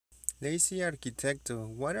Lazy Arquitecto,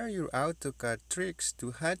 what are your AutoCAD tricks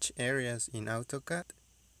to hatch areas in AutoCAD?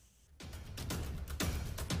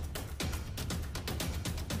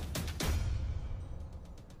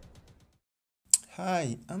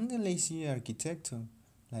 Hi, I'm the Lazy Arquitecto.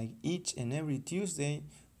 Like each and every Tuesday,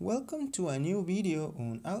 welcome to a new video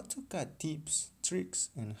on AutoCAD tips, tricks,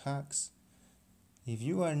 and hacks. If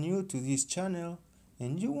you are new to this channel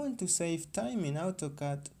and you want to save time in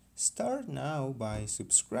AutoCAD, start now by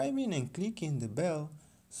subscribing and clicking the bell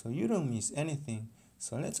so you don't miss anything.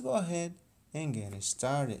 So let's go ahead and get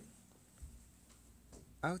started.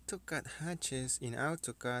 AutoCAD hatches in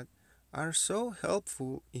AutoCAD are so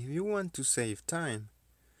helpful if you want to save time.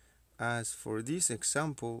 As for this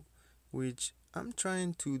example, which I'm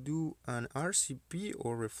trying to do an RCP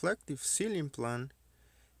or reflective ceiling plan,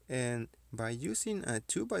 and by using a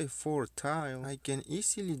 2x4 tile, I can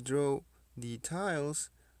easily draw the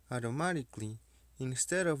tiles automatically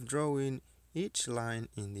instead of drawing each line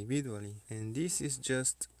individually. And this is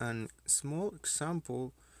just a small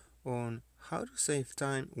example on how to save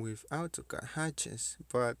time with AutoCAD hatches,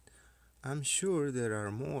 but I'm sure there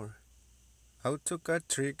are more. AutoCAD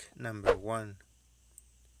trick number 1.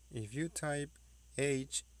 If you type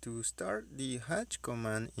H to start the hatch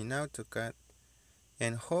command in AutoCAD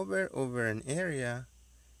and hover over an area,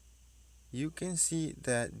 you can see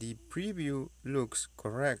that the preview looks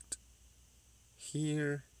correct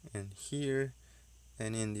here and here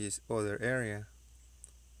and in this other area.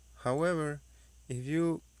 However, if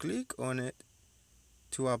you click on it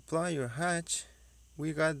to apply your hatch,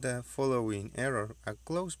 we got the following error: a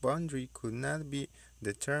closed boundary could not be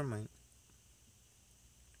determined.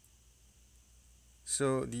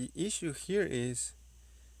 So the issue here is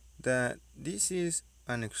that this is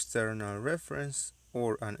an external reference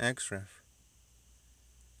or an XREF.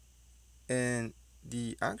 And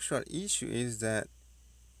the actual issue is that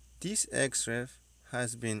this XREF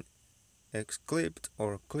has been exclipped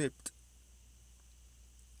or clipped.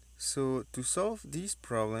 So to solve this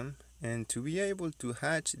problem and to be able to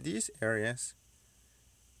hatch these areas,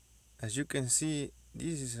 as you can see,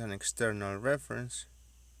 this is an external reference.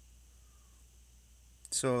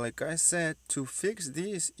 So like I said, to fix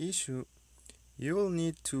this issue, you will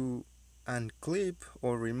need to unclip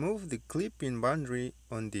or remove the clipping boundary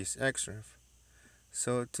on this XREF.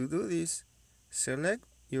 So to do this, select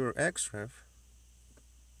your XREF,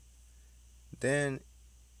 then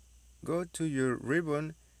go to your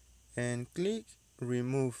ribbon and click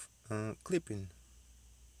remove clipping.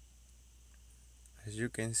 As you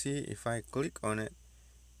can see, if I click on it,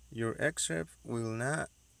 your XREF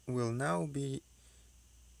will now be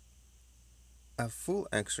a full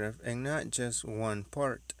XREF and not just one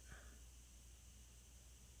part.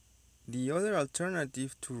 The other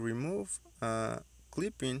alternative to remove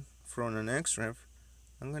clipping from an XREF,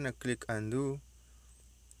 I'm gonna click undo,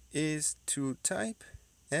 is to type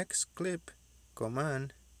xclip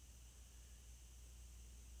command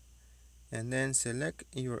and then select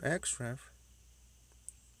your XREF,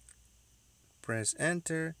 press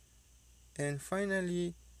enter, and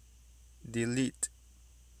finally delete.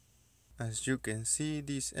 As you can see,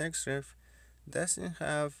 this XREF doesn't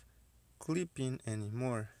have clipping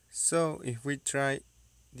anymore. So if we try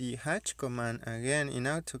the hatch command again in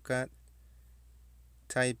AutoCAD,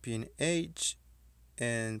 typing H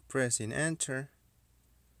and pressing enter,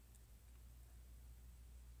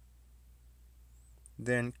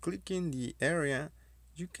 then clicking the area,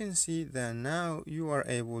 you can see that now you are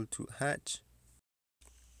able to hatch.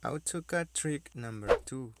 AutoCAD trick number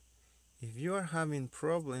 2. If you are having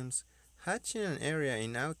problems hatching an area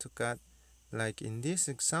in AutoCAD, like in this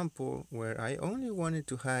example where I only wanted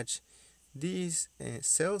to hatch this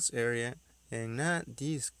cells area and not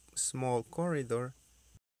this small corridor,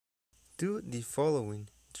 do the following.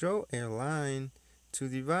 Draw a line to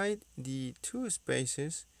divide the two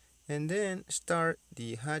spaces and then start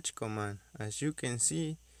the hatch command. As you can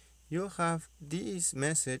see, you'll have this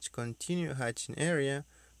message continue hatching area,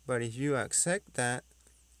 but if you accept that,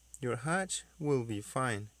 your hatch will be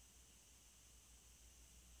fine.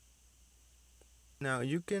 Now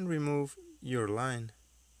you can remove your line.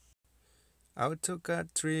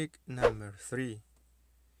 AutoCAD trick number 3.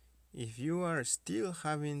 If you are still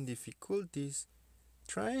having difficulties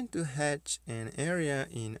trying to hatch an area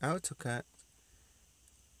in AutoCAD,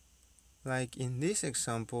 like in this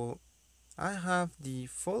example, I have the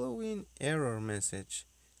following error message: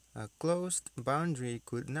 a closed boundary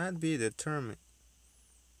could not be determined.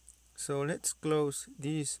 So let's close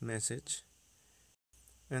this message.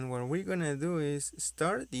 And what we're gonna do is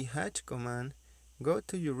start the hatch command, go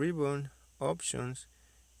to your ribbon, options,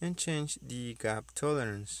 and change the gap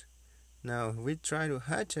tolerance. Now if we try to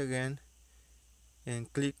hatch again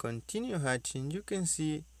and click continue hatching, you can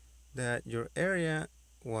see that your area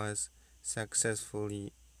was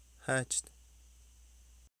successfully hatched.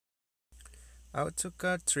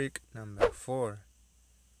 AutoCAD trick number 4.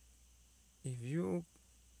 If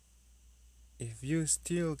you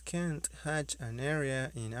still can't hatch an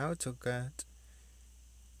area in AutoCAD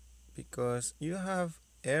because you have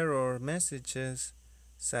error messages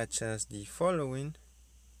such as the following,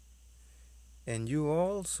 and you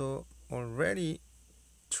also already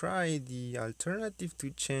try the alternative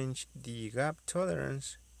to change the gap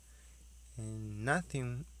tolerance and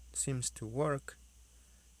nothing seems to work,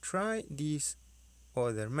 try this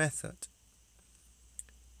other method.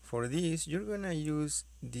 For this, you're gonna use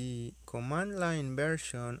the command line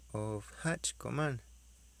version of hatch command.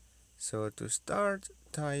 So to start,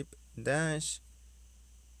 type dash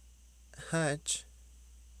hatch,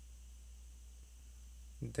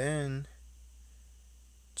 then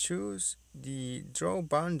choose the draw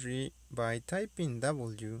boundary by typing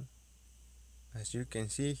W, as you can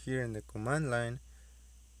see here in the command line.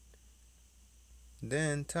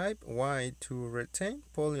 Then type Y to retain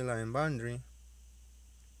polyline boundary.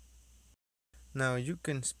 Now you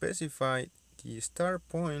can specify the start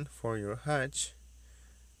point for your hatch,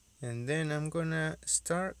 and then I'm gonna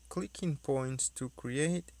start clicking points to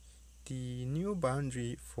create the new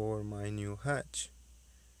boundary for my new hatch.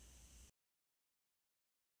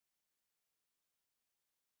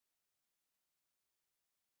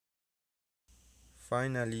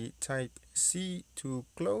 Finally, type C to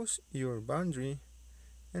close your boundary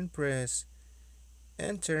and press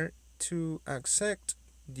enter to accept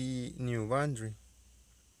the new boundary.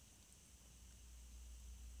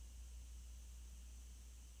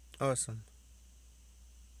 Awesome.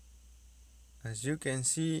 As you can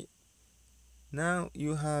see, now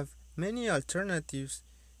you have many alternatives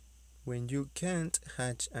when you can't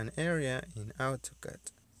hatch an area in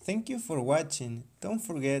AutoCAD. Thank you for watching. Don't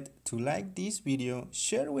forget to like this video,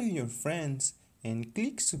 share with your friends, and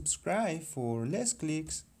click subscribe for less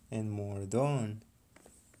clicks and more done.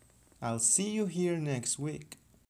 I'll see you here next week.